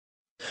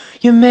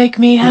You make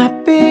me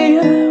happy,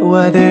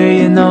 whether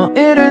you know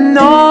it or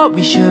not.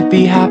 We should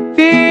be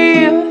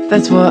happy,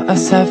 that's what I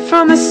said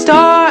from the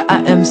start. I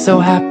am so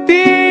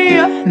happy,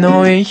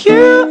 knowing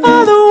you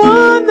are the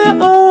one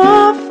that I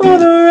want for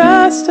the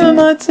rest of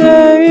my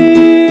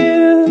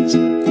days.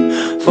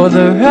 For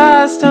the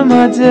rest of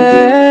my days,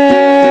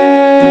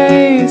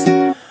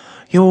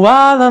 you're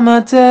all of my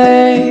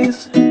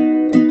days.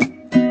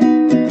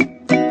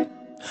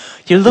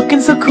 You're looking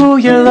so cool,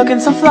 you're looking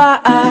so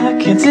fly. I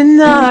can't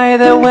deny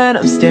that when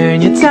I'm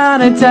staring you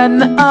down and dead in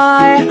the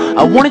eye.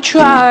 I wanna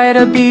try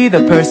to be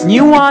the person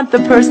you want, the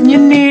person you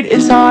need.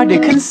 It's hard to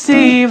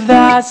conceive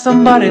that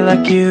somebody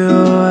like you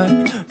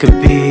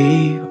could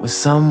be with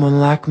someone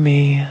like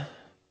me.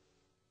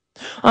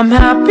 I'm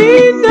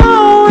happy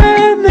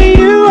knowing that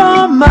you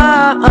are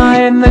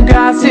mine. The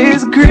grass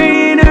is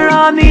greener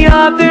on the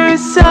other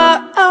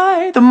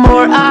side. The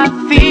more I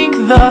think,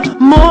 the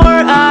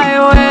more I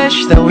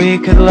wish that we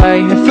could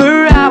lay here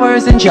for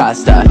hours and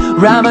just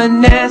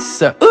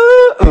reminisce.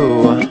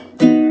 Ooh,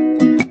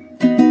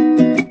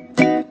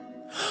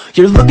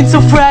 you're looking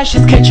so fresh,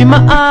 it's catching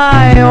my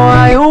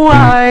eye.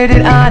 Why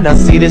did I not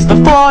see this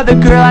before? The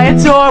girl I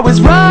adore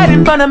was right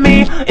in front of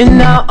me. And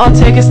now I'll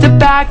take a step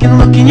back and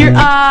look in your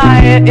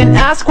eye and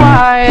ask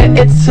why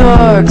it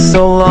took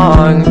so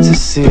long to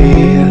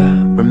see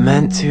we're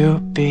meant to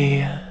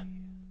be.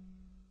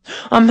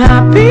 I'm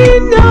happy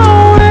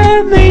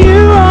knowing that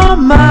you are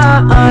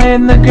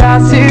mine. The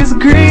grass is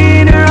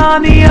greener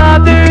on the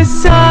other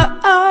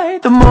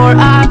side. The more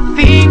I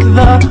think,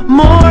 the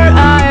more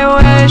I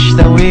wish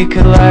that we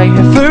could lay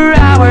here for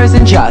hours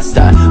and just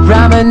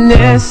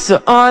reminisce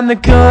on the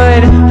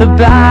good, the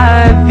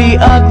bad, the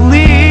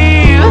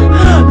ugly,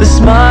 the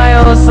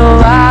smiles, the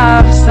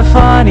laughs, the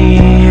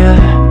funny,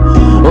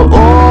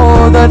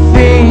 all the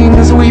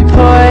things we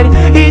put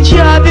each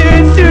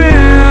other through.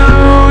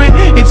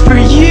 It's for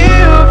you,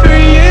 for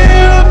you,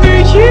 for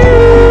you.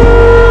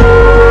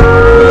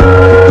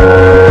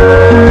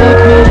 You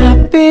make me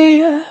happy,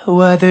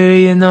 whether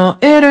you know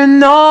it or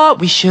not.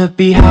 We should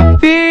be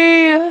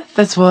happy,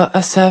 that's what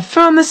I said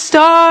from the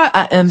start.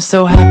 I am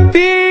so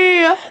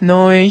happy,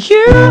 knowing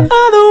you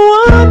are the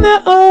one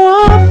that I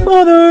want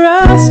for the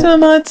rest of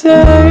my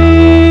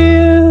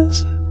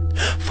days.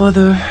 For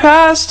the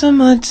rest of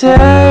my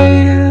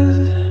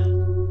days.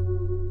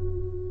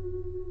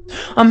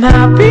 I'm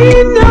happy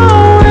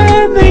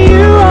knowing that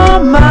you are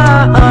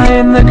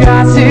mine. The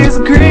grass is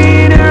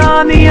greener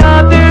on the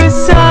other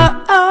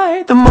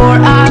side. The more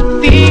I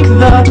think,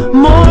 the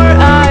more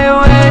I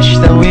wish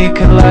that we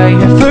could lay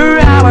here for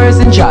hours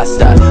and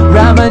just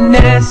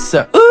reminisce.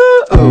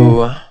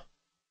 Ooh,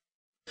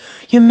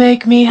 you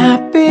make me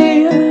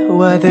happy,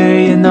 whether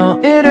you know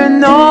it or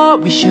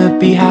not. We should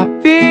be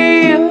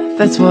happy,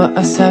 that's what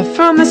I said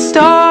from the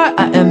start.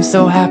 I am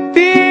so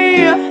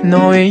happy,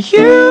 knowing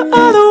you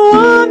are the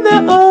one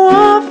that I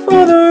want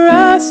for the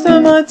rest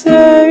of my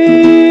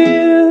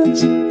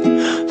days.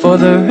 For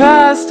the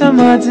rest of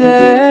my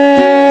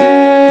days,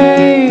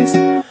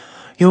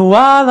 you're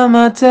all of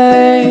my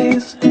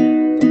days.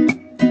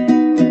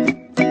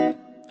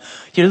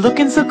 You're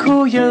looking so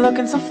cool, you're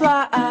looking so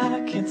fly.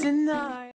 I can't deny.